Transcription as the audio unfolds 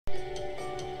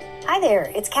Hi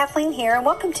there, it's Kathleen here, and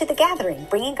welcome to The Gathering,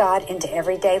 bringing God into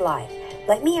everyday life.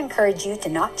 Let me encourage you to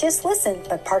not just listen,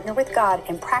 but partner with God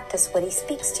and practice what He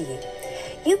speaks to you.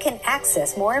 You can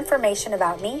access more information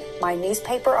about me, my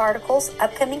newspaper articles,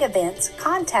 upcoming events,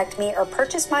 contact me, or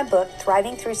purchase my book,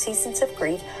 Thriving Through Seasons of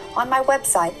Grief, on my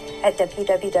website at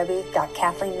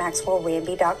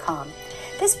www.kathleenmaxwellranby.com.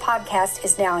 This podcast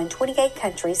is now in 28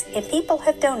 countries, and people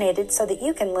have donated so that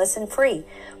you can listen free.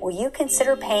 Will you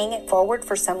consider paying it forward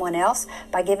for someone else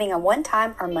by giving a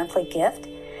one-time or monthly gift?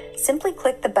 Simply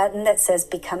click the button that says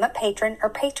Become a Patron or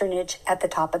Patronage at the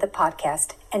top of the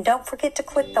podcast. And don't forget to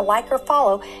click the like or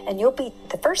follow, and you'll be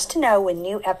the first to know when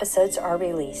new episodes are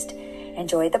released.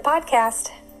 Enjoy the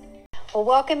podcast. Well,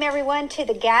 welcome everyone to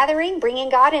The Gathering, bringing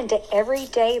God into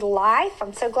everyday life.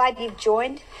 I'm so glad you've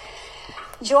joined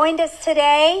us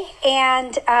today,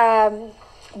 and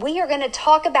we are going to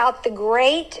talk about the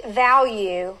great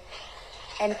value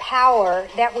and power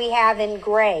that we have in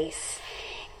grace.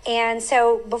 And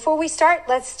so before we start,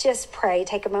 let's just pray.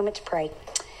 Take a moment to pray.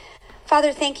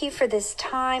 Father, thank you for this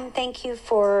time. Thank you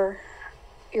for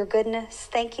your goodness.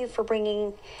 Thank you for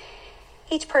bringing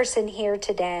each person here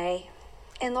today.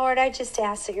 And Lord, I just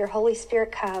ask that your Holy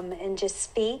Spirit come and just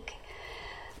speak,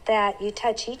 that you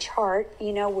touch each heart,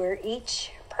 you know where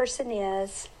each person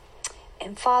is.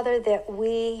 And Father, that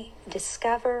we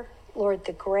discover, Lord,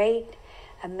 the great,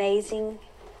 amazing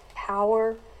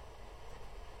power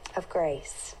of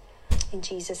grace. In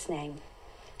Jesus' name,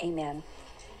 amen.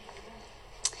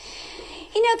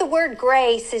 You know, the word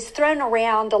grace is thrown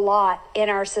around a lot in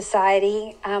our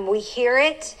society. We hear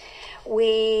it.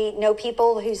 We know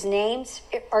people whose names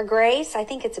are Grace. I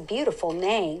think it's a beautiful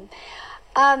name.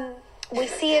 We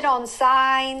see it on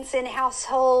signs in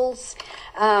households.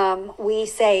 We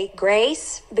say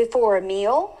grace before a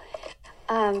meal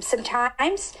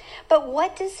sometimes. But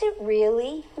what does it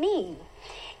really mean?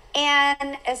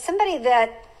 And as somebody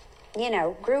that,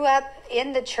 grew up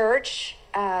in the church,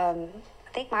 I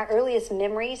think my earliest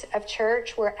memories of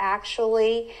church were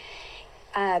actually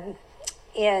I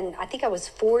think I was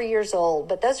 4 years old.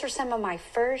 But those were some of my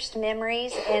first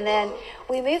memories. And then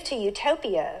we moved to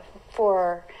Utopia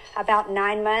for about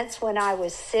 9 months when I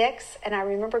was 6, and I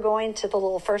remember going to the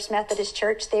little First Methodist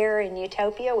Church there in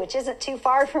Utopia, which isn't too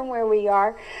far from where we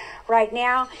are right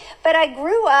now. But I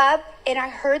grew up and I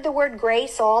heard the word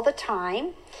grace all the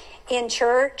time in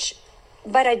church,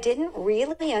 but I didn't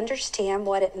really understand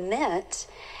what it meant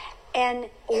and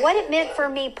what it meant for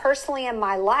me personally in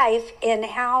my life and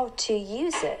how to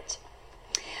use it.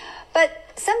 But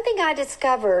something I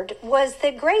discovered was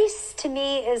that grace to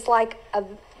me is like a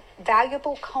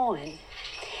valuable coin.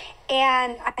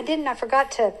 And I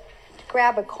forgot to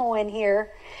grab a coin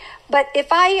here. But if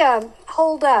I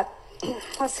hold up,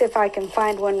 let's see if I can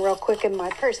find one real quick in my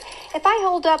purse. If I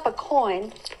hold up a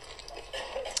coin,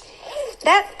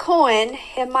 that coin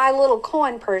in my little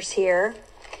coin purse here,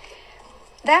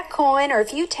 that coin, or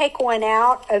if you take one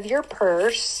out of your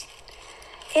purse,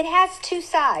 it has two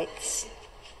sides.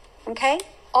 Okay?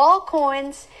 All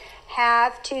coins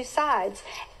have two sides.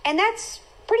 And that's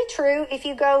pretty true if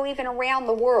you go even around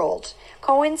the world.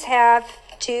 Coins have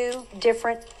two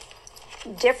different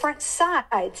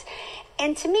sides.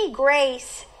 And to me,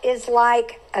 grace is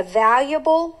like a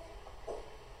valuable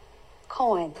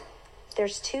coin.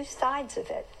 There's two sides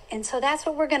of it. And so that's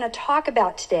what we're going to talk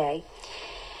about today.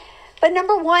 But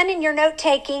number one in your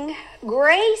note-taking,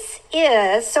 grace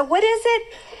is, so what is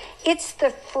it? It's the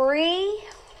free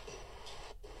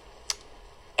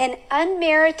and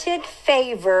unmerited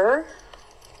favor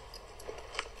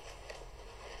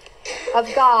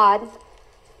of God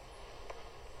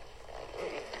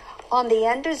on the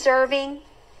undeserving,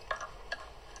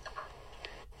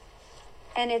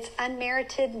 and it's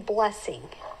unmerited blessing.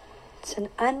 It's an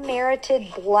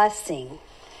unmerited blessing.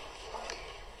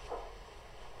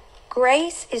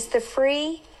 Grace is the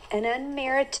free and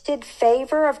unmerited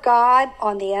favor of God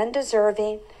on the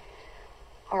undeserving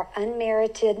or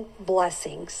unmerited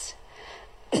blessings.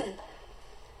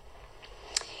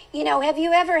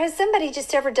 Has somebody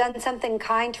just ever done something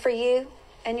kind for you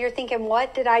and you're thinking,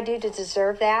 what did I do to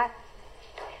deserve that?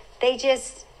 They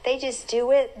just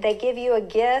do it. They give you a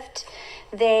gift.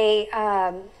 They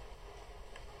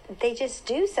just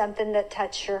do something that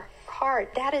touches your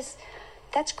heart. That's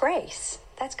grace.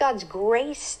 That's God's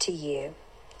grace to you.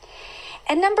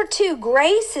 And number two,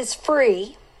 grace is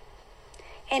free,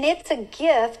 and it's a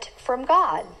gift from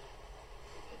God.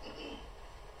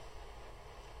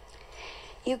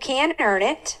 You can't earn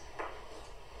it.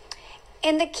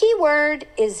 And the key word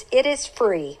is it is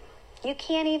free. You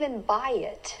can't even buy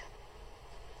it.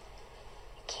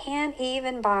 You can't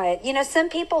even buy it. You know, some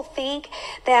people think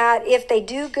that if they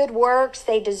do good works,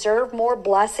 they deserve more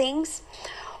blessings,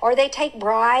 or they take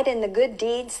pride in the good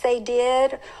deeds they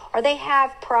did, or they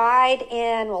have pride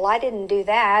in, well, I didn't do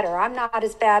that, or I'm not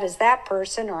as bad as that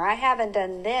person, or I haven't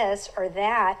done this or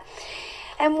that.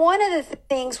 And one of the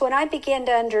things, when I began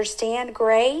to understand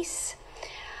grace,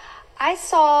 I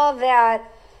saw that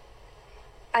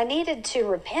I needed to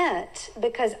repent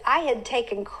because I had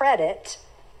taken credit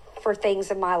for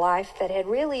things in my life that had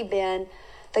really been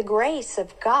the grace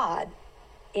of God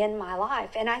in my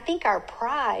life. And I think our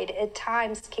pride at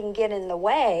times can get in the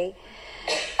way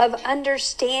of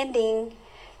understanding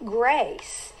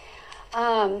grace.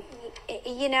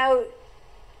 You know,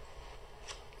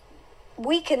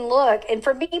 we can look, and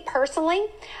for me personally,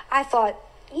 I thought,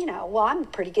 you know, well, I'm a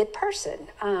pretty good person.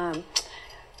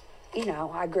 You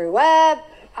know, I grew up,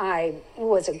 I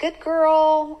was a good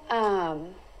girl.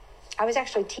 I was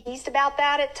actually teased about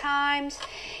that at times.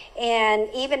 And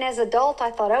even as an adult,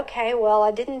 I thought, okay, well,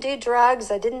 I didn't do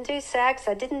drugs, I didn't do sex,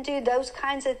 I didn't do those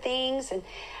kinds of things. And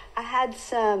I had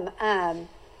some,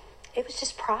 it was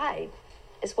just pride,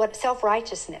 is what,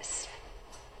 self-righteousness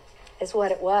is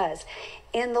what it was.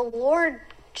 And the Lord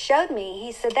showed me,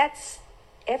 he said, that's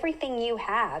everything you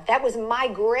have. That was my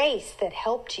grace that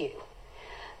helped you.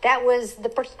 That was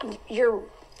your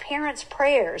parents'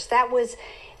 prayers. That was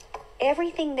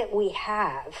everything that we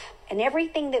have and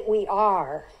everything that we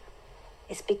are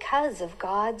is because of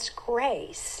God's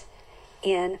grace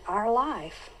in our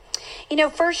life. You know,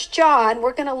 1 John,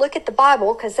 we're going to look at the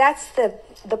Bible because that's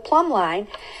the plumb line.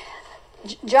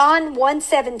 John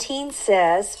 1:17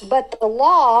 says, but the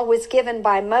law was given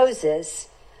by Moses,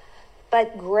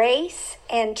 but grace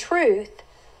and truth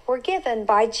were given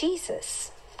by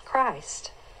Jesus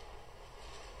Christ.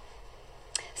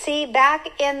 See, back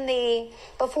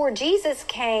before Jesus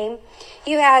came,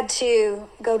 you had to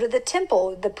go to the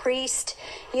temple, the priest,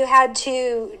 you had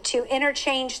to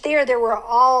interchange there. There were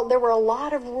a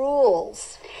lot of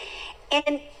rules.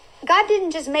 And God didn't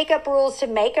just make up rules to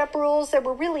make up rules. There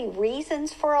were really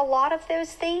reasons for a lot of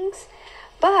those things.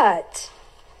 But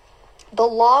the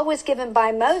law was given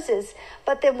by Moses.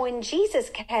 But then when Jesus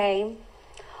came,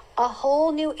 a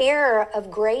whole new era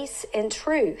of grace and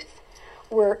truth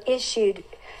were issued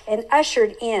and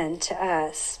ushered in to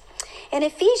us. In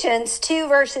Ephesians 2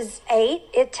 verses 8,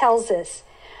 it tells us,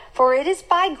 for it is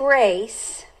by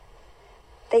grace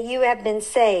that you have been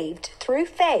saved through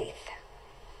faith,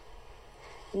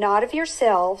 not of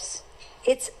yourselves.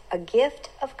 It's a gift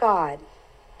of God,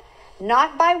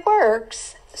 not by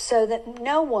works, so that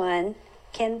no one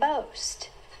can boast.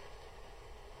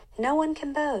 No one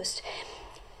can boast.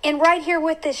 And right here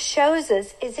what this shows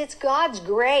us is it's God's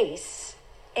grace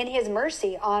and his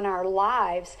mercy on our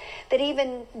lives that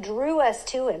even drew us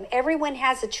to him. Everyone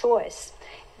has a choice.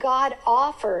 God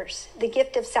offers the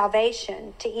gift of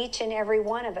salvation to each and every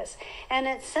one of us. And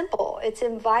it's simple. It's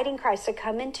inviting Christ to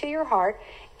come into your heart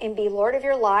and be Lord of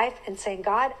your life and saying,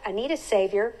 God, I need a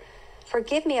Savior.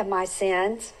 Forgive me of my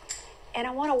sins. And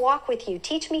I want to walk with you.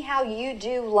 Teach me how you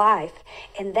do life.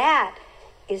 And that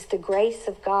is the grace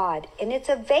of God. And it's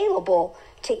available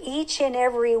to each and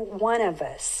every one of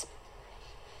us.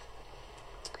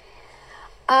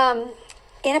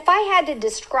 And if I had to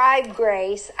describe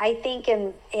grace, I think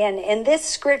in this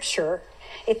scripture,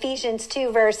 Ephesians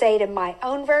 2 verse 8 in my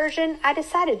own version, I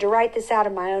decided to write this out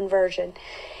in my own version.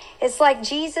 It's like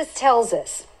Jesus tells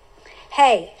us,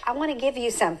 hey, I want to give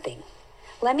you something.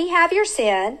 Let me have your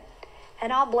sin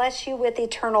and I'll bless you with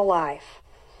eternal life.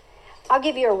 I'll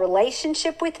give you a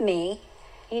relationship with me.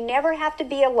 You never have to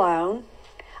be alone.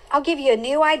 I'll give you a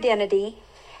new identity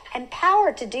and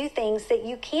power to do things that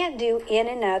you can't do in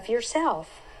and of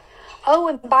yourself. Oh,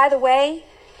 and by the way,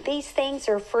 these things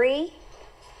are free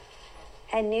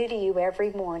and new to you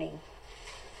every morning.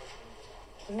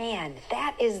 Man,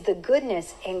 that is the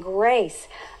goodness and grace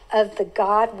of the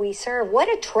God we serve. What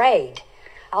a trade.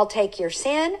 I'll take your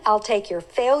sin. I'll take your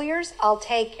failures. I'll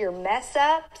take your mess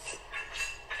ups.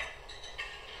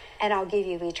 And I'll give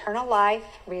you eternal life,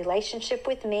 relationship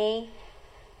with me.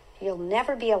 You'll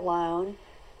never be alone.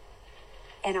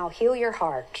 And I'll heal your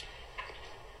heart.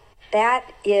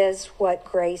 That is what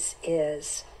grace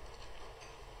is.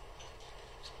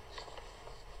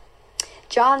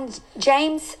 James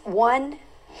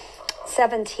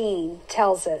 1:17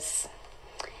 tells us,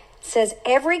 it says,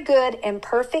 every good and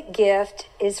perfect gift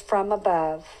is from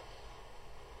above,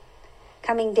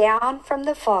 coming down from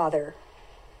the Father.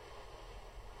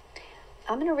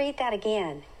 I'm going to read that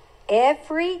again.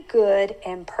 Every good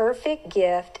and perfect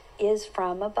gift is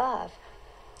from above.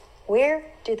 Where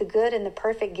do the good and the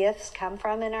perfect gifts come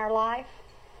from in our life?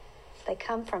 They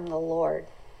come from the Lord.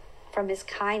 from his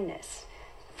kindness,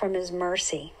 from his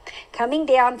mercy, coming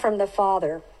down from the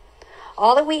Father.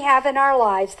 All that we have in our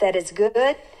lives that is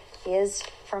good is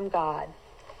from God.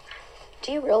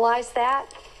 Do you realize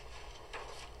that?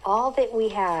 All that we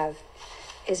have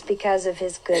is because of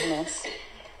his goodness.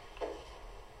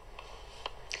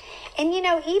 And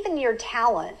even your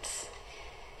talents.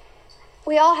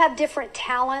 We all have different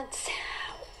talents.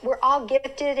 We're all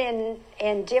gifted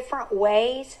in different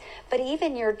ways. But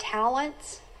even your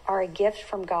talents are a gift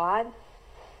from God.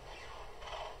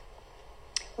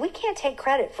 We can't take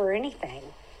credit for anything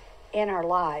in our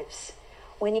lives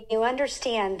when you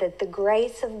understand that the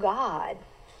grace of God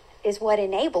is what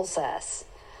enables us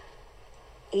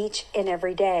each and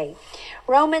every day.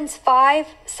 Romans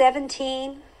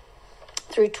 5:17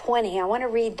 through 20. I want to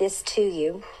read this to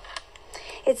you.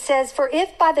 It says, "For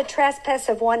if by the trespass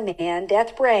of one man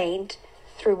death reigned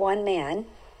through one man,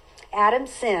 Adam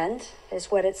sinned,"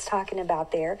 is what it's talking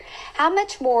about there, "how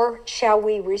much more shall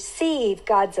we receive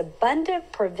God's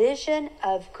abundant provision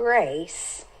of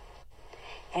grace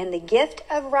and the gift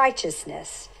of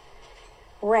righteousness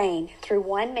reign through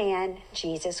one man,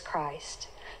 Jesus Christ?"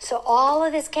 So all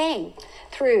of this came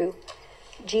through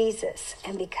Jesus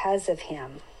and because of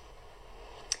him.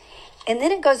 And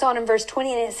then it goes on in verse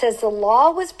 20 and it says, "The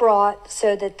law was brought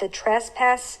so that the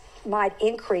trespass might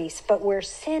increase, but where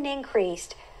sin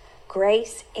increased,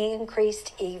 grace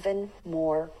increased even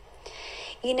more."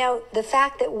 The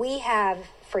fact that we have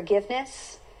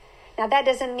forgiveness, now that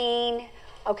doesn't mean,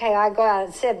 okay, I go out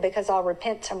and sin because I'll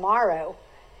repent tomorrow.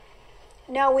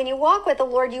 No, when you walk with the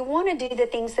Lord, you want to do the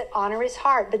things that honor his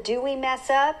heart. But do we mess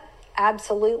up?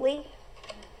 Absolutely.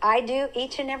 I do.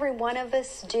 Each and every one of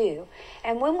us do.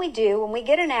 And when we do, when we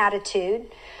get an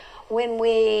attitude, when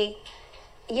we,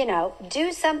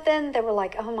 do something that we're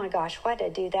like, oh my gosh, why did I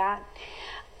do that?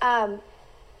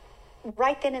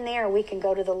 Right then and there, we can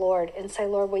go to the Lord and say,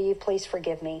 "Lord, will you please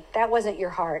forgive me? That wasn't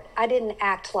your heart. I didn't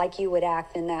act like you would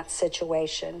act in that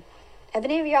situation." Have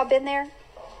any of y'all been there?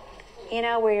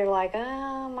 Where you're like,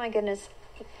 oh my goodness.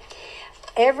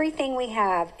 Everything we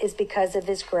have is because of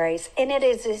his grace. And it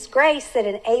is his grace that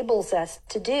enables us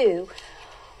to do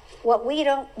what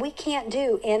we can't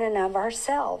do in and of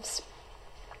ourselves.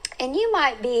 And you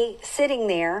might be sitting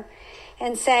there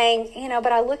and saying,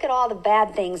 but I look at all the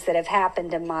bad things that have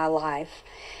happened in my life.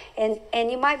 And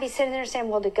you might be sitting there saying,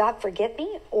 well, did God forget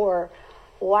me? Or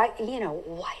why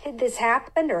did this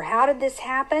happen? Or how did this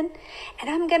happen? And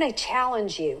I'm going to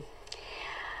challenge you.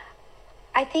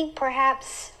 I think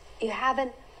perhaps you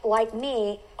haven't, like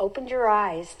me, opened your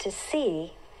eyes to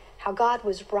see how God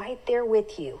was right there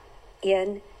with you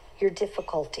in your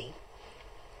difficulty.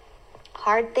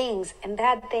 Hard things and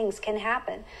bad things can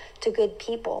happen to good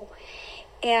people.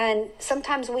 And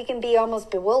sometimes we can be almost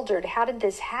bewildered. How did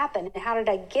this happen? And how did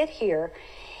I get here?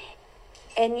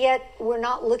 And yet we're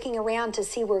not looking around to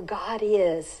see where God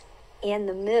is in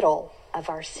the middle of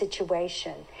our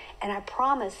situation. And I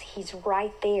promise he's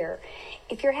right there.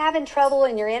 If you're having trouble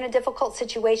and you're in a difficult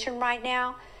situation right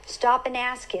now, stop and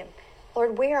ask him,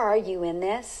 "Lord, where are you in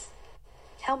this?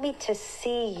 Help me to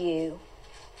see you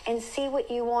and see what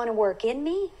you want to work in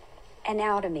me and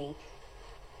out of me.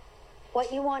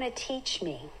 What you want to teach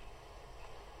me."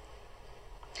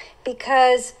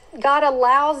 Because God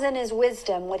allows in his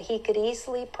wisdom what he could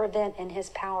easily prevent in his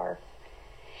power.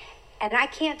 And I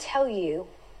can't tell you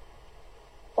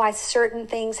why certain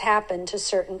things happen to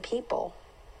certain people.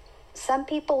 Some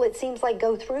people, it seems like,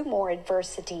 go through more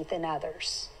adversity than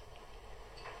others.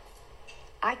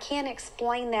 I can't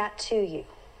explain that to you.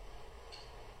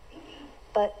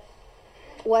 But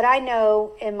what I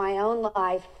know in my own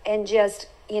life, and just,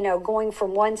 going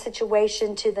from one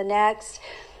situation to the next,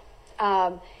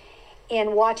 and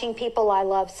watching people I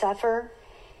love suffer,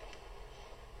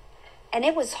 and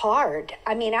it was hard.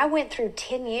 I mean, I went through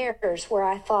 10 years where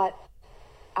I thought,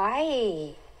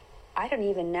 I don't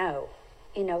even know.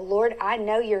 Lord, I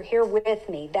know you're here with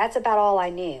me. That's about all I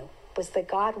knew, was that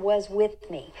God was with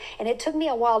me. And it took me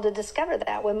a while to discover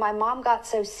that. When my mom got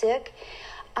so sick,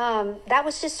 that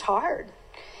was just hard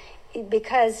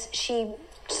because she,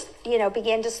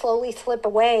 began to slowly slip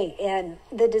away, and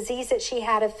the disease that she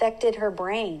had affected her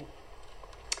brain.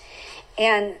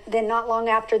 And then not long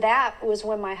after that was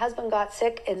when my husband got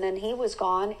sick, and then he was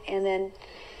gone, and then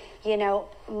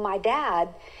my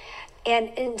dad.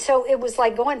 And so it was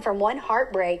like going from one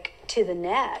heartbreak to the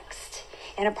next.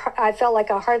 And I felt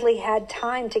like I hardly had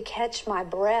time to catch my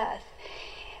breath.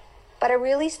 But I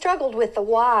really struggled with the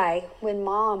why when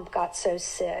Mom got so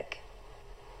sick.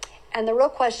 And the real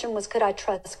question was, could I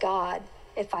trust God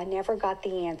if I never got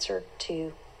the answer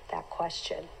to that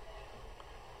question?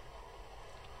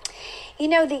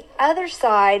 The other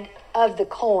side of the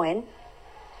coin,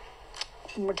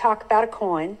 and we'll talk about a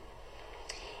coin,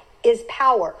 is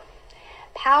power.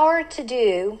 Power to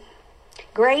do.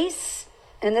 Grace,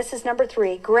 and this is number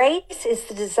 3, grace is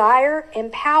the desire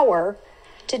and power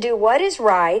to do what is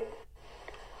right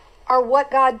or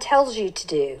what God tells you to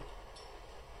do.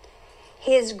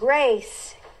 His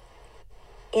grace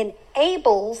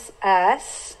enables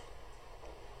us,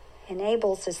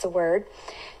 enables is the word,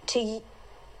 to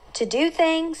do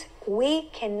things we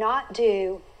cannot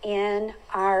do in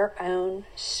our own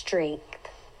strength.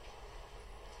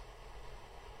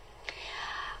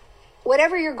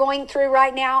 Whatever you're going through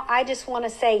right now, I just want to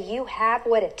say you have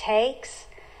what it takes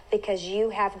because you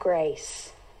have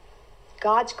grace.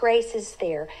 God's grace is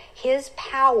there. His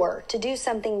power to do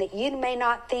something that you may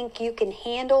not think you can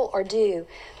handle or do.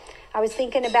 I was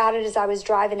thinking about it as I was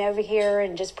driving over here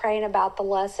and just praying about the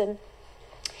lesson.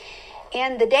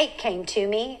 And the date came to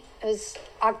me. It was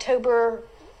October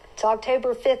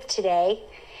 5th today.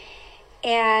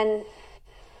 And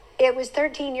it was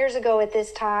 13 years ago at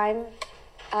this time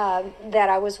that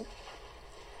I was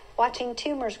watching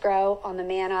tumors grow on the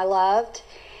man I loved.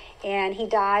 And he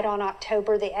died on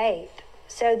October the 8th.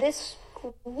 So this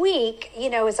week,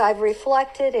 as I've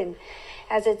reflected and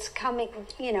as it's coming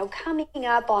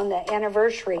up on the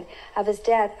anniversary of his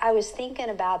death, I was thinking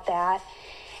about that.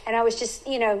 And I was just,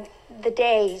 the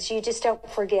days, you just don't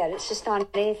forget. It's just not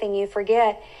anything you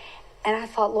forget. And I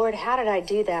thought, Lord, how did I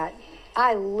do that?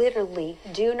 I literally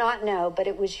do not know, but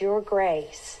it was your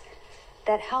grace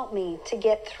that helped me to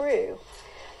get through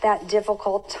that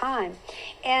difficult time.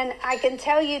 And I can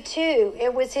tell you, too,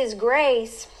 it was his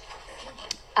grace.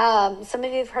 Some of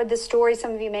you have heard the story,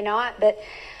 some of you may not, but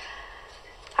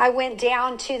I went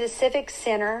down to the Civic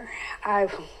Center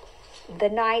the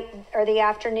night or the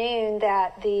afternoon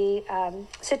that the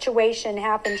situation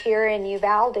happened here in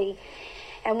Uvalde.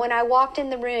 And when I walked in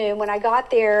the room, when I got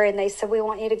there and they said, we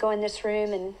want you to go in this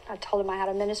room, and I told them I had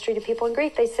a ministry to people in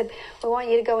grief, they said, we want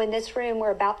you to go in this room.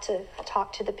 We're about to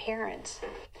talk to the parents.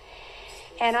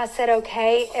 And I said,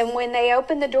 okay. And when they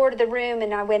opened the door to the room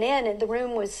and I went in, and the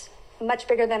room was much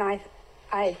bigger than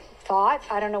I thought.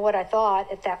 I don't know what I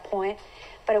thought at that point,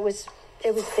 but it was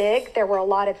big. There were a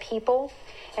lot of people,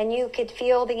 and you could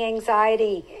feel the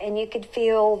anxiety and you could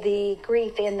feel the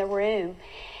grief in the room.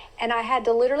 And I had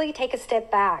to literally take a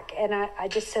step back, and I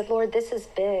just said, Lord, this is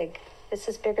big. This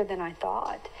is bigger than I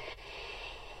thought.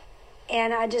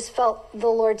 And I just felt the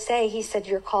Lord say, he said,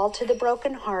 you're called to the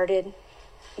brokenhearted.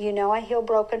 I heal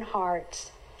broken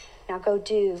hearts. Now go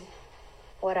do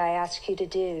what I ask you to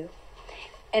do.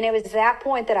 And it was that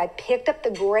point that I picked up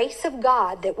the grace of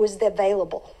God that was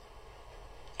available.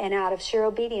 And out of sheer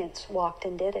obedience, walked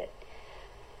and did it.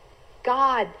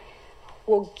 God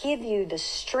will give you the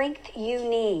strength you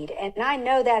need. And I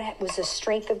know that was the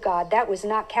strength of God. That was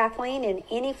not Kathleen in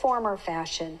any form or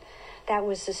fashion. That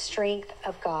was the strength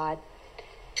of God.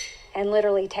 And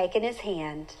literally taking his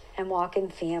hand and walking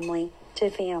family to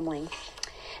family.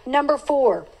 Number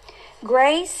 4,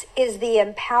 grace is the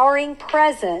empowering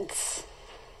presence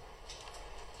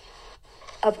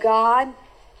of God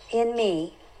in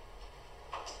me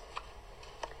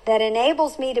that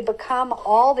enables me to become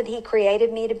all that he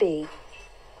created me to be.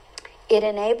 It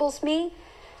enables me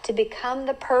to become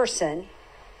the person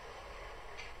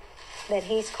that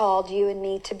he's called you and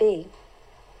me to be.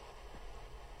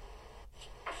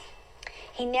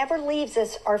 He never leaves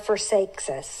us or forsakes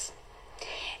us.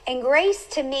 And grace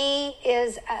to me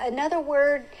is another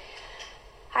word,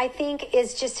 I think,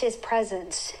 is just his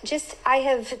presence. I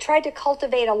have tried to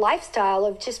cultivate a lifestyle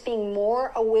of just being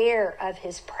more aware of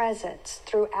his presence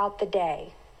throughout the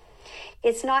day.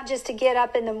 It's not just to get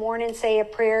up in the morning, say a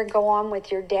prayer, go on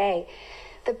with your day.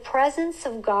 The presence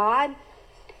of God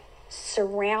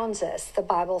surrounds us, the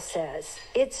Bible says.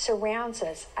 It surrounds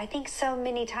us. I think so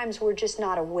many times we're just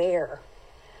not aware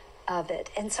of it.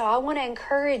 And so I want to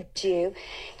encourage you,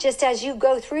 just as you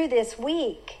go through this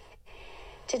week,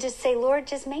 to just say, Lord,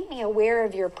 just make me aware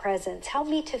of your presence. Help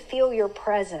me to feel your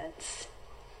presence.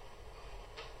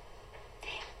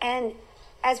 And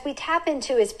as we tap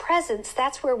into his presence,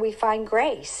 that's where we find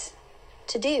grace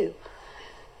to do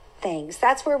things.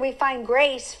 That's where we find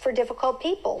grace for difficult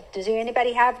people. Does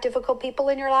anybody have difficult people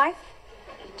in your life?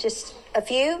 Just a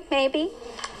few, maybe?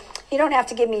 You don't have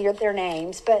to give me their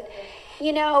names, but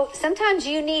sometimes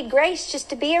you need grace just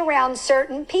to be around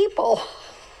certain people.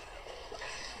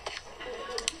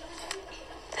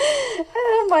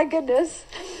 Oh my goodness.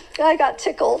 I got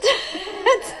tickled.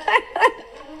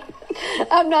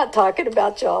 I'm not talking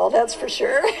about y'all, that's for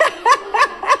sure.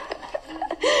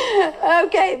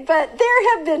 Okay, but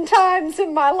there have been times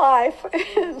in my life,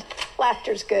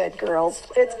 Laughter's good, girls.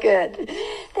 It's good.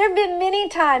 There have been many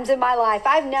times in my life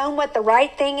I've known what the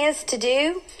right thing is to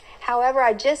do. However,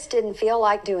 I just didn't feel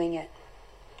like doing it.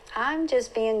 I'm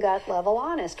just being gut level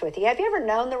honest with you. Have you ever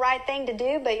known the right thing to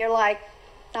do, but you're like,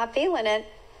 not feeling it?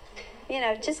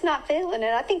 Just not feeling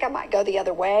it. I think I might go the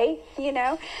other way,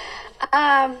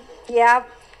 Yeah,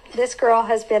 this girl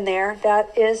has been there.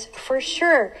 That is for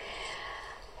sure.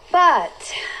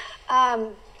 But I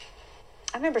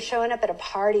remember showing up at a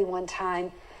party one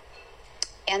time,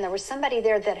 and there was somebody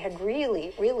there that had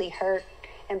really, really hurt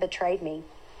and betrayed me.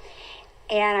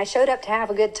 And I showed up to have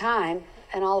a good time,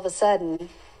 and all of a sudden,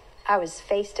 I was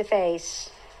face to face,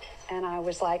 and I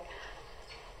was like,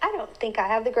 I don't think I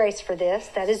have the grace for this.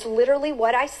 That is literally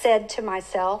what I said to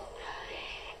myself.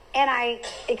 And I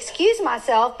excused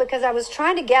myself because I was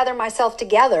trying to gather myself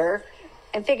together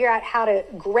and figure out how to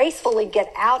gracefully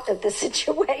get out of the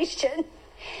situation.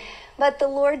 But the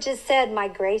Lord just said, my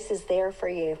grace is there for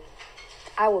you.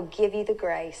 I will give you the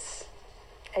grace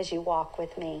as you walk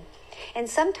with me. And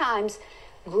sometimes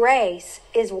grace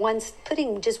is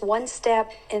putting just one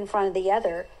step in front of the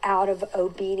other out of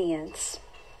obedience.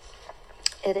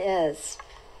 It is.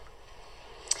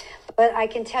 But I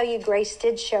can tell you, grace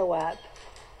did show up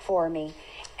for me.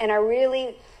 And I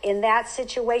really, in that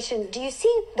situation, do you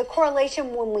see the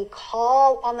correlation when we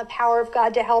call on the power of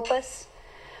God to help us?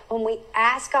 When we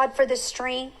ask God for the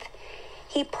strength,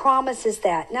 he promises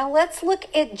that. Now let's look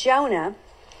at Jonah.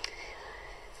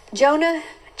 Jonah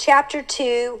chapter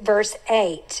 2, verse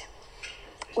 8.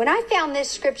 When I found this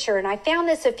scripture, and I found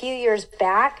this a few years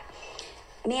back,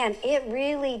 man, it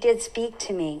really did speak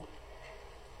to me.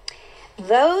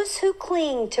 Those who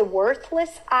cling to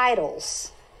worthless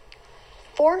idols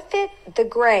forfeit the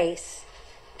grace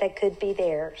that could be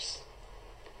theirs.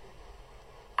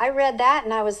 I read that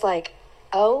and I was like,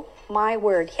 oh my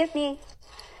word, hit me,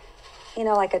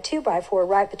 like a 2x4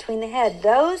 right between the head.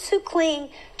 Those who cling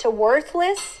to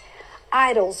worthless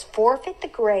idols forfeit the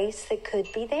grace that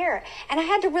could be there. And I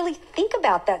had to really think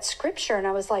about that scripture, and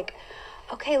I was like,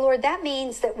 okay, Lord, that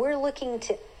means that we're looking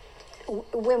to,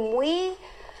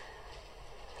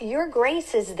 your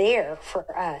grace is there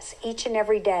for us each and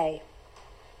every day.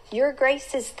 Your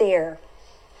grace is there.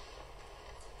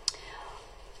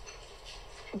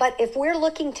 But if we're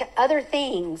looking to other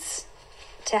things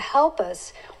to help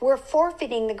us, we're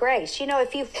forfeiting the grace.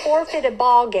 If you forfeit a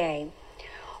ball game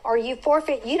or you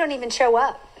don't even show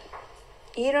up.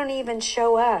 You don't even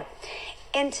show up.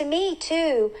 And to me,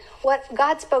 too, what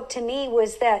God spoke to me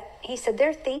was that he said, there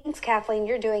are things, Kathleen,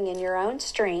 you're doing in your own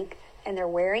strength, and they're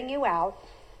wearing you out,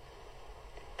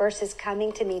 versus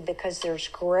coming to me because there's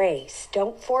grace.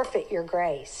 Don't forfeit your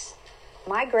grace.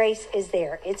 My grace is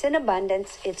there. It's in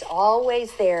abundance. It's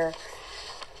always there.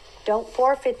 Don't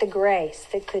forfeit the grace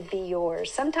that could be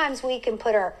yours. Sometimes we can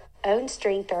put our own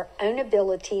strength, our own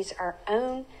abilities, our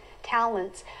own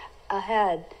talents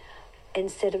ahead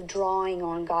instead of drawing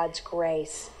on God's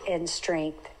grace and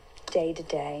strength day to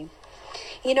day.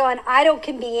 An idol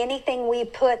can be anything we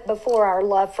put before our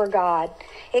love for God.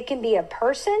 It can be a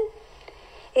person.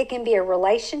 It can be a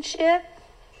relationship.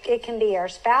 It can be our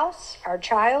spouse, our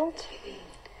child.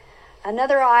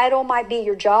 Another idol might be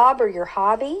your job or your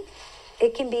hobby.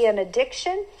 It can be an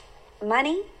addiction,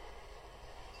 money,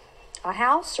 a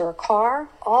house or a car.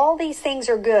 All these things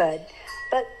are good.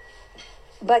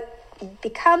 But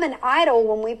become an idol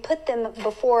when we put them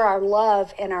before our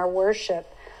love and our worship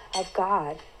of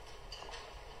God.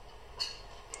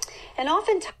 And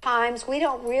oftentimes we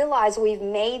don't realize we've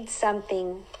made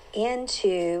something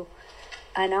into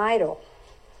an idol.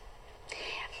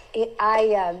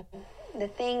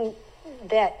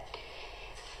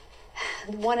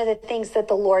 One of the things that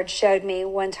the Lord showed me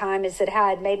one time is that how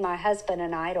I'd made my husband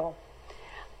an idol.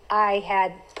 I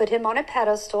had put him on a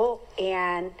pedestal,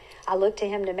 and I looked to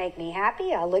him to make me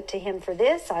happy. I looked to him for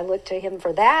this. I looked to him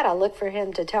for that. I looked for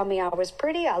him to tell me I was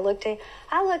pretty. I looked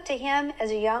to him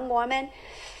as a young woman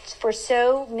for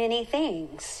so many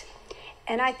things.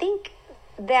 And I think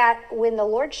that when the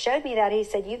Lord showed me that, he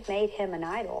said, you've made him an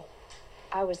idol.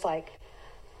 I was like,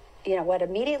 what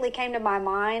immediately came to my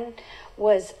mind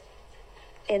was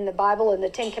in the Bible, in the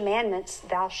 10 Commandments,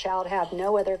 thou shalt have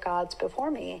no other gods before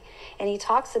me. And he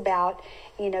talks about,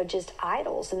 just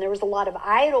idols. And there was a lot of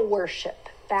idol worship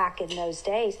back in those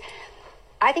days.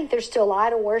 I think there's still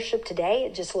idol worship today.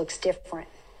 It just looks different.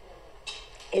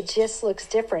 It just looks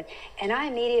different. And I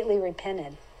immediately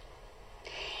repented.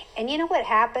 And you know what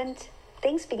happened?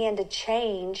 Things began to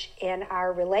change in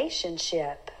our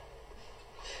relationship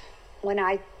when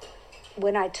I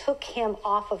took him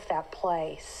off of that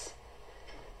place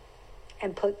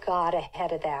and put God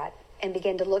ahead of that. and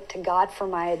begin to look to God for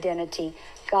my identity,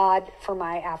 God for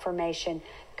my affirmation,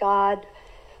 God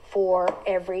for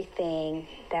everything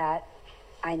that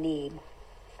I need.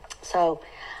 So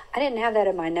I didn't have that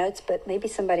in my notes, but maybe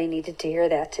somebody needed to hear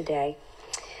that today.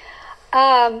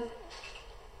 But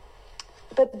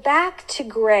back to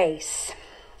grace.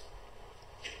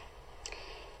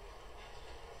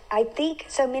 I think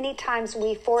so many times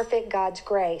we forfeit God's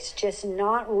grace, just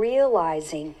not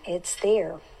realizing it's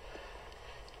there.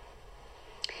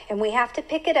 And we have to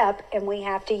pick it up and we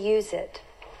have to use it.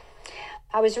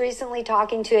 I was recently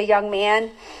talking to a young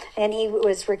man, and he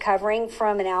was recovering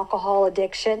from an alcohol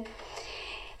addiction.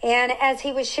 And as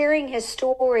he was sharing his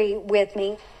story with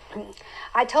me,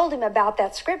 I told him about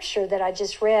that scripture that I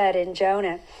just read in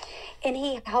Jonah. And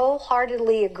he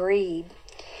wholeheartedly agreed.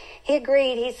 He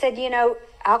agreed. He said,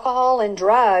 alcohol and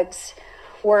drugs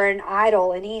were an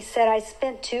idol. And he said, I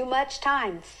spent too much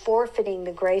time forfeiting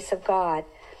the grace of God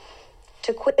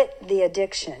to quit the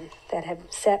addiction that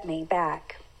had set me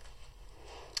back.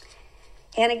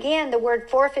 And again, the word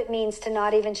forfeit means to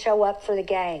not even show up for the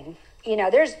game.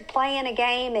 There's playing a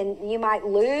game and you might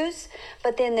lose,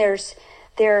 but then there's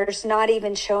not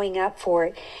even showing up for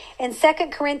it. In 2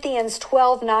 Corinthians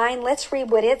 12:9, let's read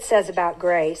what it says about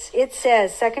grace. It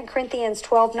says, 2 Corinthians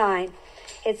 12:9,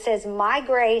 it says, my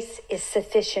grace is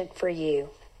sufficient for you.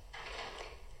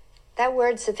 That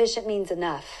word sufficient means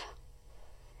enough.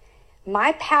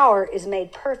 My power is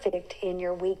made perfect in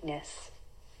your weakness.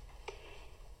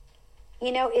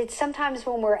 It's sometimes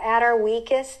when we're at our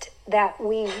weakest that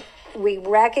we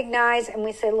recognize and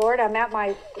we say, Lord, I'm at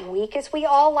my weakest. We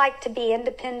all like to be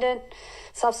independent,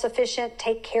 self-sufficient,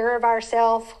 take care of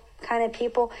ourselves kind of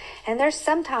people. And there's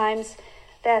sometimes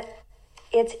that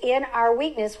it's in our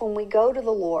weakness when we go to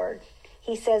the Lord.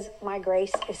 He says, my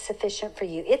grace is sufficient for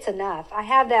you. It's enough. I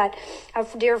have that. A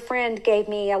dear friend gave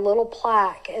me a little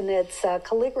plaque, and it's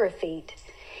calligraphy.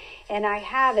 And I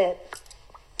have it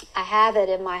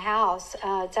in my house.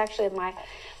 It's actually in my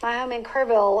home in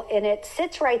Kerrville, and it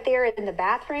sits right there in the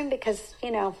bathroom because,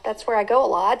 that's where I go a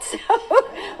lot. So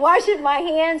washing my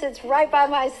hands, it's right by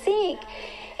my sink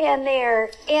in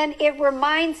there. And it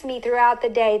reminds me throughout the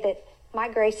day that my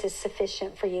grace is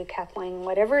sufficient for you, Kathleen,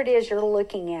 whatever it is you're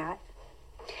looking at.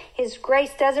 His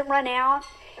grace doesn't run out.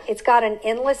 It's got an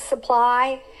endless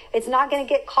supply. It's not going to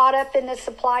get caught up in the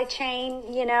supply chain.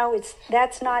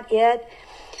 That's not it.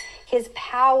 His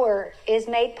power is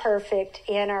made perfect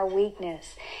in our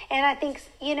weakness. And I think,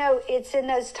 it's in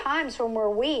those times when we're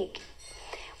weak.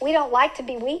 We don't like to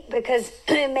be weak because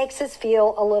it makes us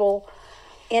feel a little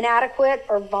inadequate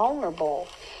or vulnerable.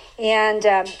 And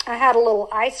I had a little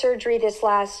eye surgery this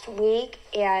last week,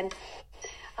 and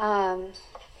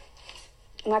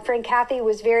my friend Kathy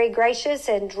was very gracious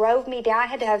and drove me down. I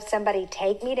had to have somebody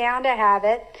take me down to have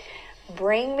it,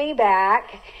 bring me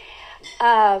back.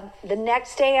 The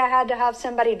next day I had to have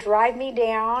somebody drive me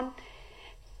down,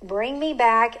 bring me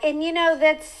back. And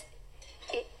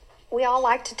we all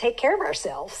like to take care of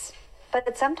ourselves.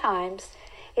 But sometimes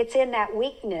it's in that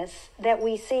weakness that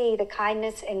we see the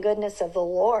kindness and goodness of the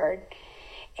Lord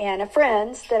and of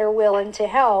friends that are willing to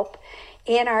help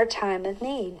in our time of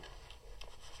need.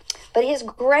 But His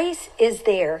grace is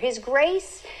there. His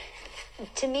grace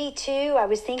to me too, I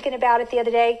was thinking about it the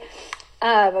other day.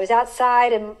 I was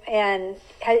outside and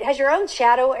has your own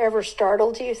shadow ever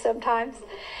startled you sometimes?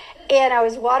 And I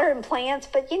was watering plants,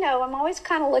 but I'm always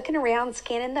kind of looking around,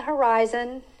 scanning the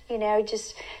horizon,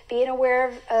 just being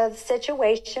aware of the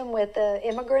situation with the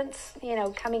immigrants,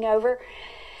 coming over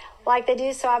like they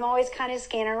do. So I'm always kind of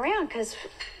scanning around because,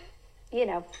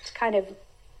 it's kind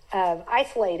of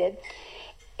isolated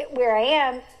where I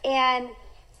am. And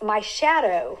my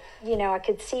shadow, I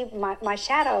could see my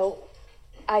shadow.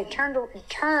 I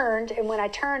turned, and when I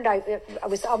turned, I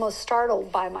was almost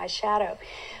startled by my shadow.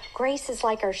 Grace is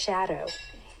like our shadow.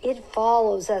 It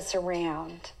follows us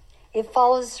around. It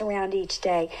follows us around each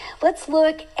day. Let's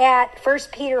look at 1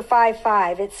 Peter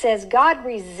 5:5. It says, God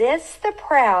resists the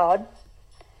proud,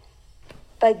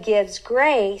 but gives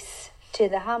grace to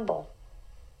the humble.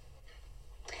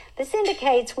 This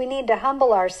indicates we need to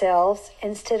humble ourselves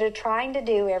instead of trying to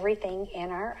do everything in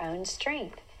our own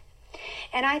strength.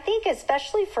 And I think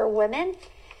especially for women,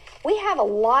 we have a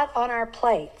lot on our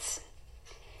plates.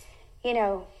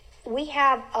 We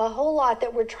have a whole lot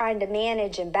that we're trying to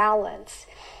manage and balance.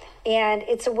 And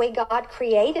it's the way God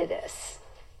created us,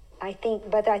 I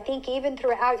think. But I think even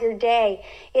throughout your day,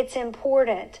 it's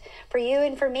important for you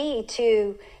and for me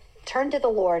to turn to the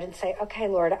Lord and say, okay,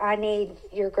 Lord, I need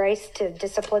your grace to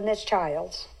discipline this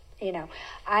child.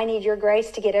 I need your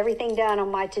grace to get everything done on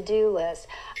my to-do list.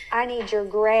 I need your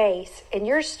grace and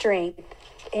your strength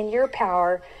and your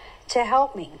power to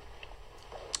help me.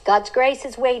 God's grace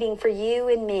is waiting for you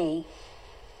and me,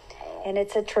 and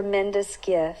it's a tremendous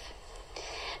gift.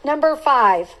 Number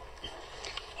 5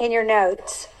 in your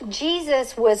notes,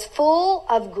 Jesus was full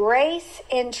of grace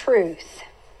and truth.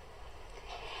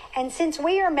 And since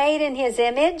we are made in his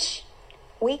image,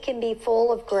 we can be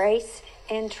full of grace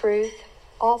and truth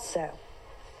also.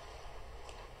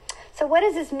 So what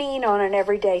does this mean on an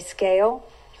everyday scale?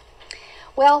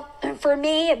 Well, for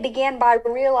me, it began by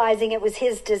realizing it was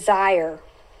his desire.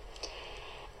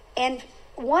 And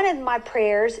one of my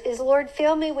prayers is, Lord,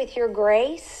 fill me with your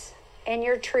grace and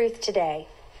your truth today.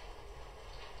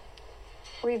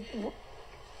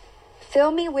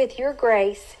 Fill me with your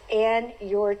grace and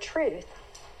your truth.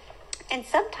 And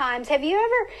sometimes,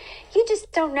 you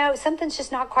just don't know, something's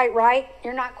just not quite right.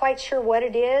 You're not quite sure what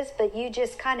it is, but you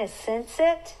just kind of sense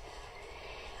it.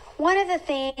 One of the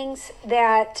things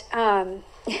that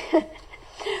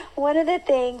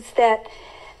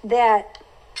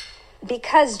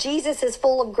because Jesus is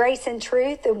full of grace and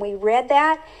truth, and we read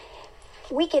that,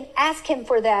 we can ask him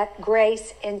for that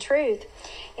grace and truth.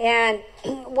 And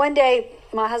one day,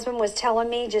 my husband was telling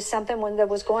me just something that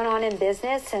was going on in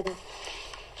business, and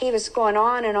he was going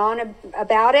on and on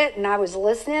about it, and I was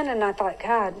listening, and I thought,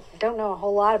 God, I don't know a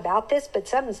whole lot about this, but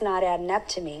something's not adding up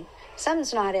to me.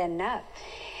 Something's not adding up.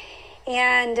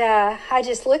 And I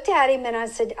just looked at him, and I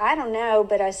said, I don't know,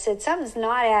 but I said, something's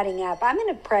not adding up. I'm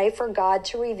going to pray for God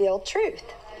to reveal truth.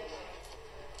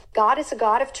 God is a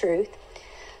God of truth.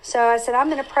 So I said, I'm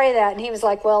going to pray that. And he was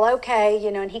like, well, okay,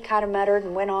 and he kind of muttered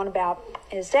and went on about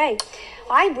his day.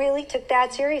 I really took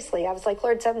that seriously. I was like,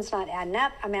 Lord, something's not adding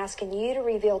up. I'm asking you to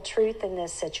reveal truth in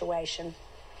this situation.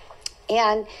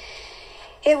 And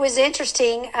it was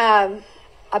interesting.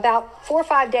 About 4 or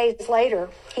 5 days later,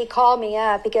 he called me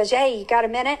up. He goes, hey, you got a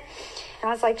minute? And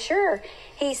I was like, sure.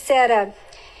 He said,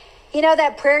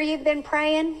 that prayer you've been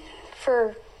praying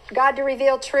for God to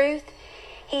reveal truth?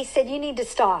 He said, you need to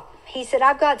stop. He said,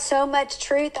 I've got so much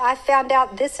truth. I found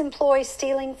out this employee's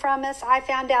stealing from us. I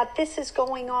found out this is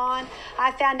going on.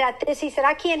 I found out this. He said,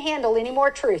 I can't handle any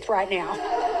more truth right now.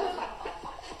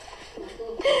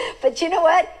 But you know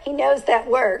what? He knows that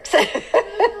works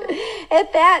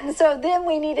at that. And so then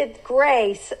we needed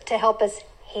grace to help us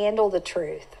handle the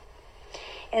truth.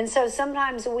 And so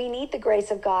sometimes we need the grace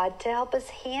of God to help us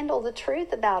handle the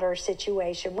truth about our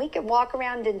situation. We can walk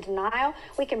around in denial.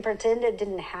 We can pretend it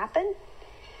didn't happen.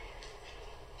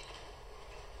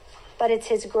 But it's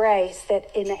his grace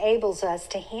that enables us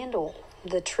to handle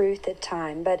the truth at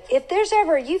time. But if there's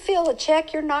ever, you feel a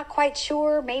check, you're not quite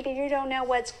sure, maybe you don't know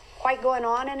what's quite going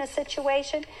on in a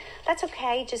situation, that's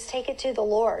okay. Just take it to the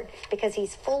Lord, because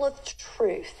he's full of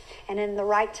truth. And in the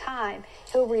right time,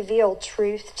 he'll reveal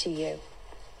truth to you.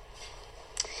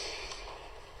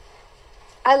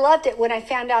 I loved it when I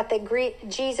found out that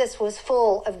Jesus was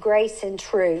full of grace and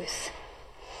truth.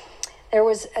 There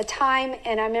was a time,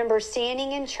 and I remember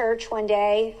standing in church one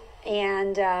day,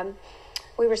 and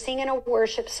we were singing a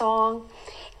worship song.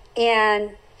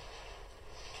 And,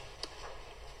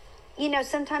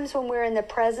 sometimes when we're in the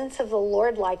presence of the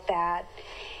Lord like that,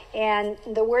 and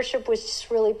the worship was just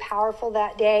really powerful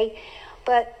that day,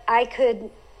 but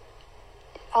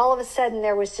all of a sudden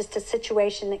there was just a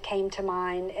situation that came to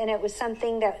mind, and it was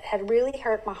something that had really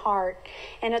hurt my heart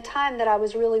in a time that I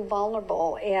was really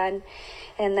vulnerable in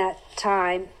that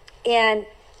time. And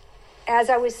as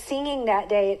I was singing that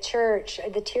day at church,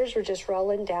 the tears were just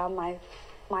rolling down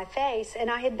my face.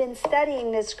 And I had been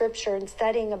studying this scripture and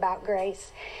studying about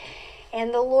grace.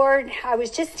 And the Lord, I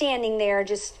was just standing there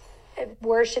just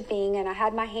worshiping, and I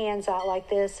had my hands out like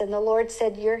this, and the Lord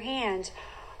said, your hands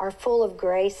are full of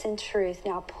grace and truth.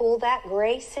 Now pull that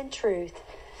grace and truth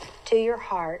to your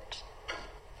heart,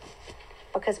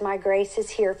 because my grace is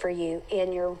here for you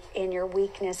in your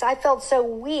weakness. I felt so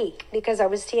weak because I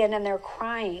was standing there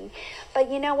crying.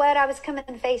 But you know what? I was coming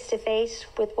face to face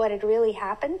with what had really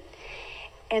happened,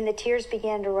 and the tears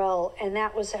began to roll, and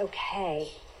that was okay,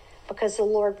 because the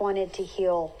Lord wanted to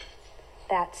heal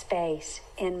that space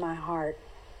in my heart.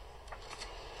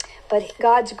 But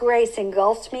God's grace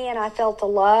engulfed me, and I felt the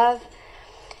love.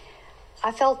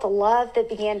 I felt the love that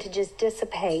began to just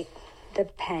dissipate the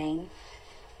pain.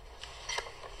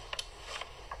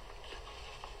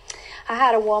 I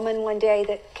had a woman one day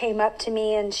that came up to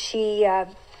me, and she, it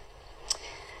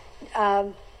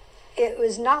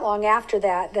was not long after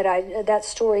that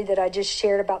story that I just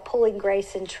shared about pulling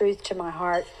grace and truth to my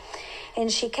heart. And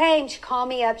she called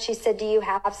me up. She said, do you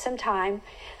have some time?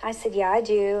 I said, yeah, I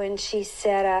do. And she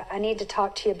said, I need to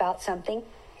talk to you about something.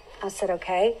 I said,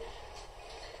 okay.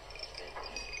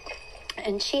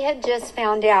 And she had just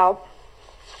found out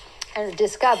and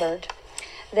discovered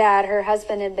that her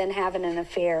husband had been having an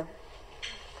affair.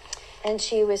 And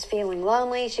she was feeling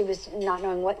lonely. She was not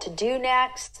knowing what to do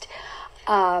next.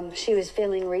 She was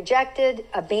feeling rejected,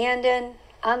 abandoned,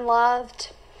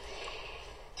 unloved.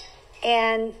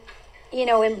 And,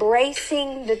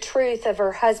 embracing the truth of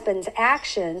her husband's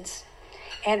actions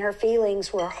and her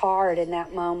feelings were hard in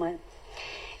that moment.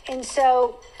 And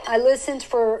so I listened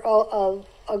for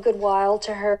a good while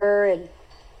to her,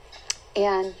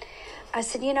 and I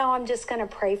said, I'm just going to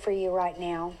pray for you right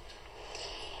now.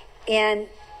 And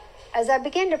as I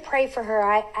began to pray for her,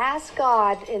 I asked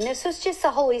God, and this was just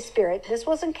the Holy Spirit. This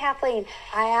wasn't Kathleen.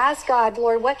 I asked God,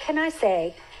 Lord, what can I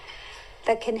say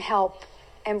that can help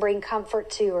and bring comfort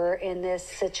to her in this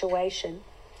situation?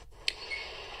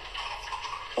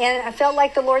 And I felt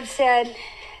like the Lord said,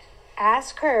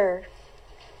 ask her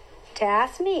to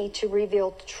ask me to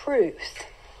reveal truth,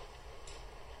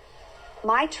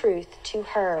 my truth to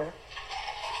her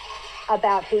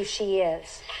about who she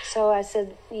is. So I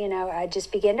said, I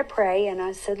just began to pray, and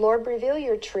I said, Lord, reveal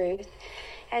your truth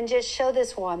and just show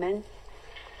this woman,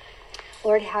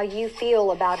 Lord, how you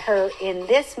feel about her in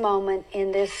this moment,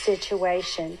 in this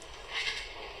situation.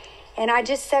 And I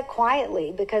just sat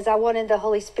quietly because I wanted the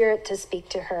Holy Spirit to speak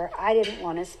to her. I didn't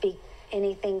want to speak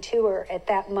anything to her at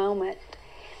that moment.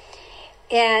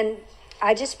 And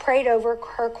I just prayed over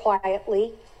her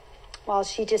quietly while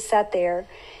she just sat there.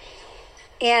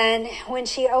 And when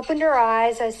she opened her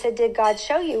eyes, I said, did God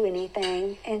show you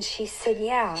anything? And she said,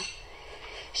 yeah.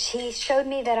 She showed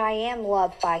me that I am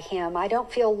loved by him. I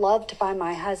don't feel loved by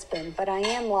my husband, but I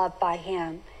am loved by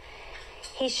him.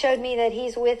 He showed me that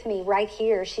he's with me right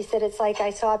here. She said, it's like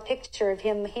I saw a picture of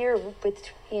him here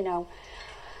with,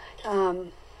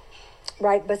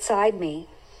 right beside me.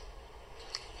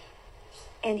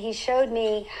 And he showed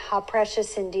me how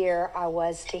precious and dear I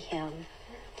was to him.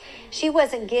 She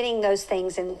wasn't getting those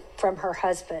things from her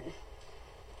husband.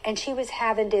 And she was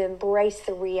having to embrace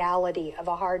the reality of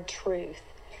a hard truth.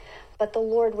 But the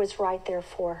Lord was right there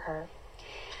for her.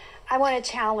 I want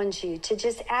to challenge you to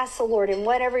just ask the Lord in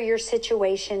whatever your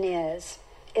situation is.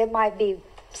 It might be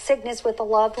sickness with a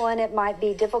loved one. It might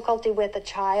be difficulty with a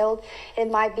child.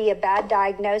 It might be a bad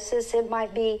diagnosis. It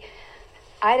might be,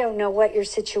 I don't know what your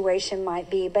situation might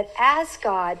be. But ask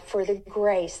God for the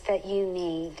grace that you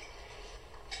need.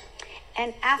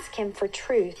 And ask him for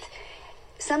truth.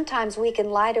 Sometimes we can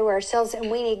lie to ourselves, and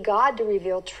we need God to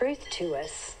reveal truth to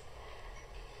us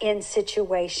in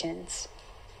situations.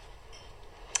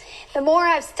 The more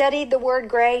I've studied the word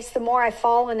grace, the more I've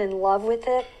fallen in love with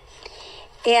it.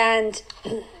 And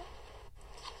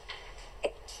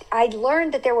I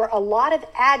learned that there were a lot of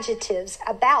adjectives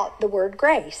about the word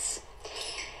grace.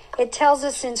 It tells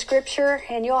us in Scripture,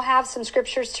 and you'll have some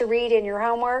scriptures to read in your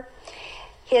homework,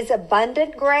 his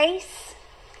abundant grace,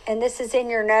 and this is in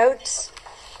your notes.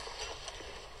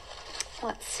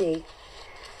 Let's see.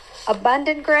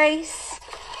 Abundant grace,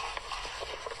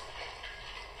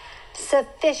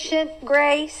 sufficient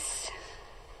grace,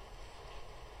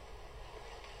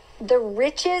 the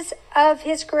riches of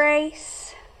his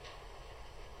grace.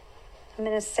 I'm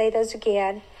going to say those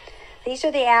again. These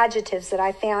are the adjectives that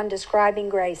I found describing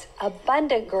grace.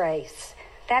 Abundant grace.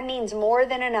 That means more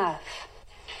than enough.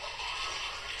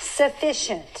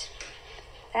 Sufficient.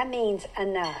 That means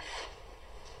enough.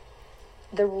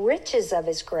 The riches of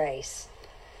his grace.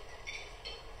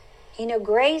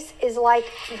 Grace is like,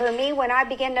 for me, when I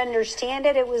began to understand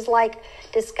it, it was like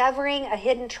discovering a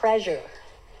hidden treasure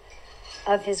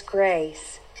of his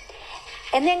grace.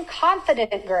 And then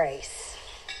confident grace.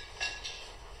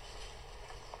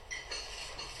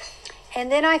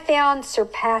 And then I found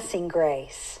surpassing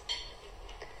grace.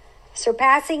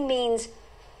 Surpassing means,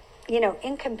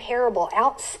 incomparable,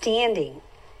 outstanding.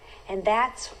 And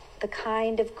that's the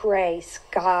kind of grace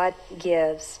God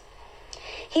gives.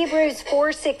 Hebrews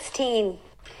 4:16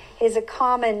 is a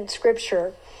common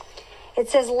scripture. It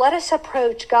says, let us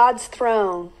approach God's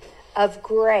throne of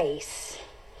grace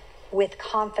with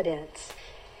confidence.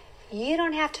 You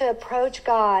don't have to approach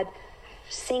God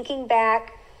sinking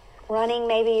back, running.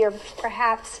 Maybe you're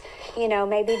perhaps,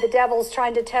 maybe the devil's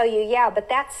trying to tell you, yeah, but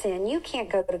that's sin. You can't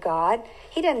go to God.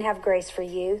 He doesn't have grace for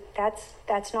you.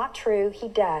 That's not true. He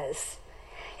does.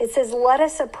 It says, let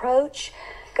us approach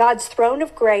God's throne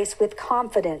of grace with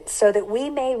confidence so that we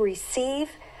may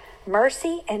receive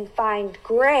mercy and find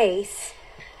grace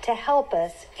to help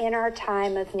us in our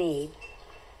time of need.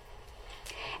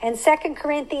 And 2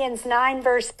 Corinthians 9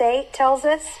 verse 8 tells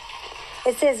us,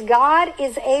 it says, God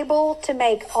is able to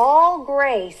make all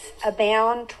grace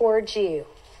abound towards you.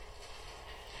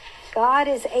 God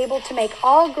is able to make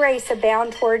all grace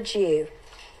abound towards you.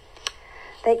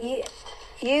 That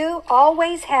You,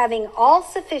 always having all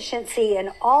sufficiency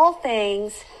in all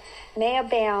things, may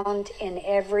abound in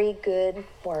every good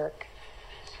work.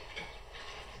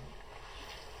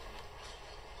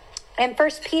 And 1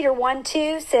 Peter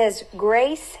 1:2 says,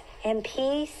 grace and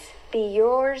peace be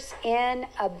yours in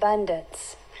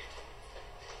abundance.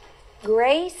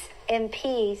 Grace and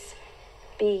peace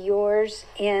be yours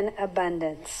in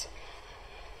abundance.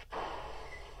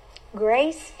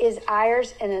 Grace is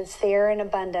ours and it's there in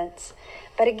abundance.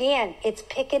 But again, it's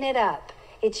picking it up.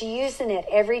 It's using it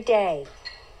every day.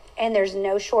 And there's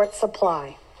no short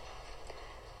supply.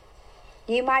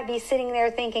 You might be sitting there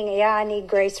thinking, yeah, I need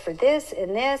grace for this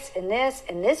and this and this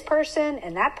and this person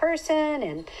and that person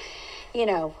and,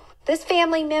 this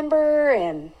family member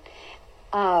and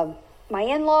my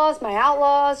in-laws, my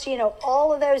outlaws,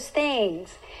 all of those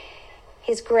things.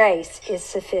 His grace is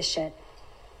sufficient.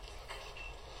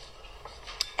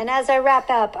 And as I wrap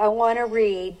up, I want to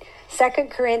read 2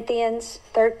 Corinthians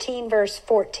 13, verse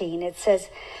 14. It says,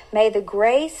 may the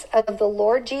grace of the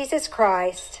Lord Jesus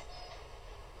Christ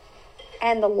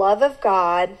and the love of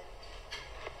God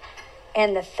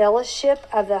and the fellowship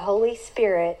of the Holy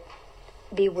Spirit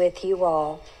be with you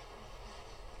all.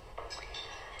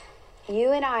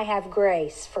 You and I have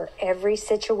grace for every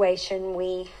situation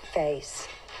we face.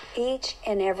 Each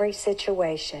and every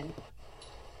situation.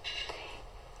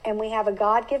 And we have a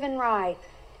God-given right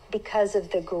because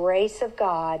of the grace of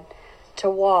God to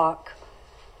walk.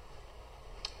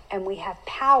 And we have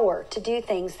power to do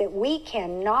things that we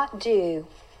cannot do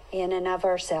in and of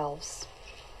ourselves.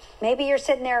 Maybe you're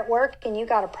sitting there at work and you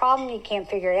got a problem, you can't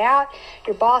figure it out.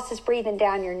 Your boss is breathing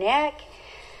down your neck.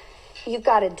 You've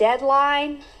got a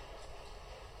deadline.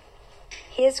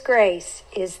 His grace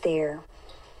is there.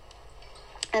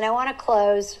 And I want to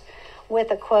close with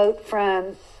a quote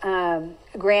from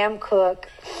Graham Cook.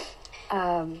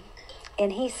 And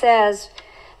he says,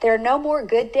 there are no more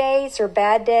good days or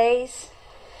bad days,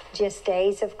 just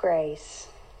days of grace.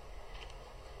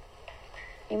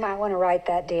 You might want to write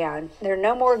that down. There are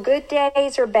no more good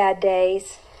days or bad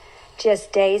days,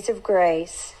 just days of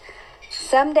grace.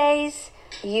 Some days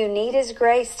you need His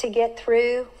grace to get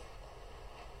through,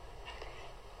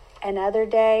 and other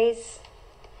days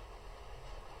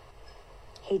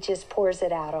He just pours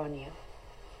it out on you.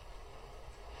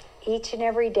 Each and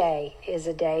every day is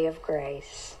a day of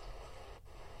grace.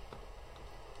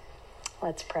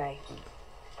 Let's pray.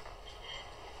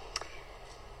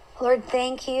 Lord,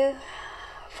 thank you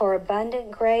for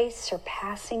abundant grace,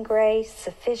 surpassing grace,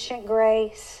 sufficient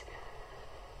grace.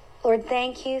 Lord,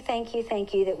 thank you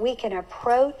that we can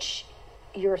approach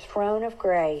your throne of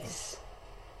grace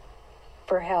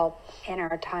for help in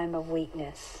our time of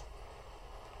weakness.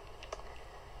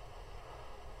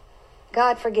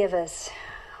 God, forgive us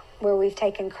where we've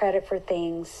taken credit for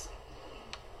things,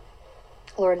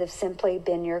 Lord, have simply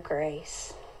been your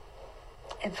grace.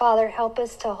 And Father, help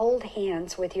us to hold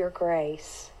hands with your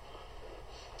grace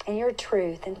and your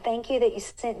truth. And thank you that you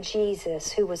sent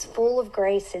Jesus, who was full of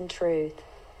grace and truth.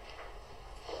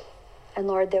 And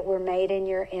Lord, that we're made in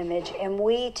your image, and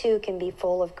we too can be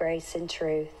full of grace and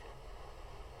truth.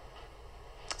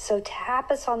 So tap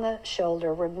us on the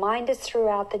shoulder, remind us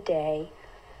throughout the day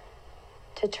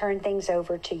to turn things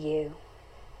over to you,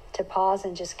 to pause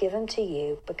and just give them to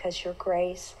you, because your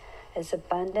grace is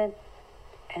abundant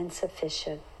and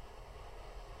sufficient.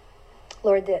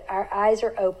 Lord, that our eyes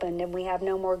are opened and we have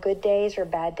no more good days or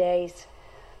bad days.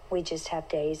 We just have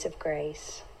days of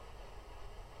grace.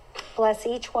 Bless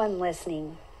each one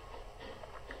listening.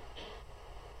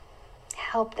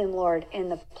 Help them, Lord, in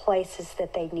the places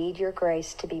that they need your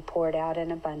grace to be poured out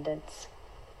in abundance.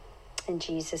 In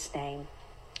Jesus' name,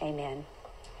 amen.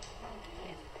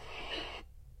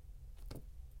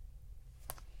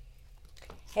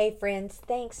 Hey friends,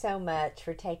 thanks so much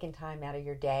for taking time out of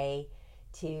your day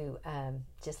to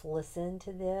just listen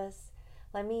to this.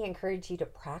 Let me encourage you to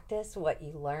practice what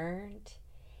you learned.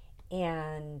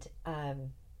 And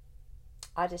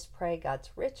I just pray God's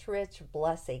rich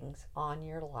blessings on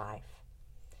your life.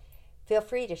 Feel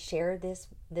free to share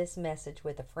this message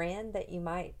with a friend that you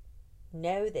might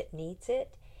know that needs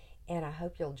it. And I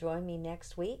hope you'll join me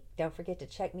next week. Don't forget to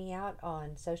check me out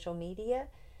on social media.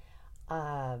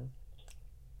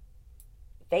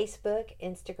 Facebook,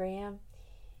 Instagram,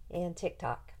 and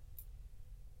TikTok.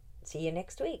 See you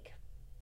next week.